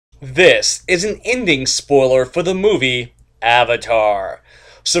This is an ending spoiler for the movie Avatar.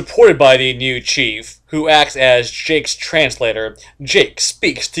 Supported by the new chief, who acts as Jake's translator, Jake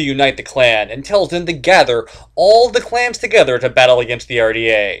speaks to unite the clan and tells them to gather all the clans together to battle against the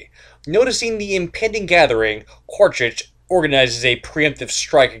RDA. Noticing the impending gathering, Quaritch organizes a preemptive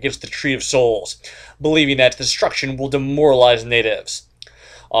strike against the Tree of Souls, believing that destruction will demoralize natives.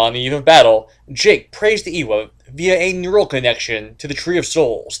 On the eve of battle, Jake prays to Iwa via a neural connection to the Tree of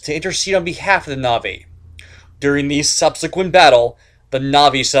Souls to intercede on behalf of the Na'vi. During the subsequent battle, the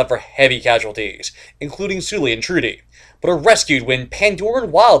Na'vi suffer heavy casualties, including Sully and Trudy, but are rescued when Pandoran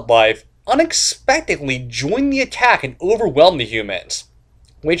wildlife unexpectedly join the attack and overwhelm the humans,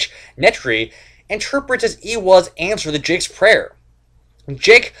 which Neytiri interprets as Iwa's answer to Jake's prayer.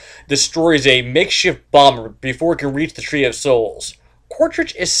 Jake destroys a makeshift bomber before it can reach the Tree of Souls.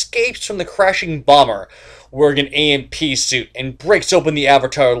 Quaritch escapes from the crashing bomber, wearing an AMP suit, and breaks open the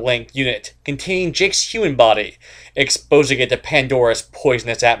Avatar Link unit containing Jake's human body, exposing it to Pandora's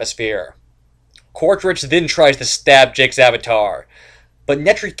poisonous atmosphere. Quaritch then tries to stab Jake's avatar, but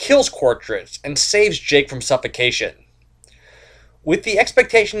Neytiri kills Quaritch and saves Jake from suffocation. With the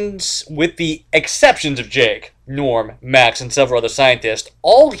exceptions of Jake, Norm, Max, and several other scientists,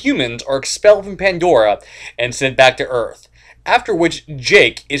 all humans are expelled from Pandora and sent back to Earth, after which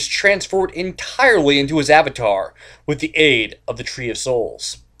Jake is transferred entirely into his avatar with the aid of the Tree of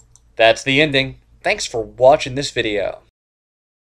Souls. That's the ending. Thanks for watching this video.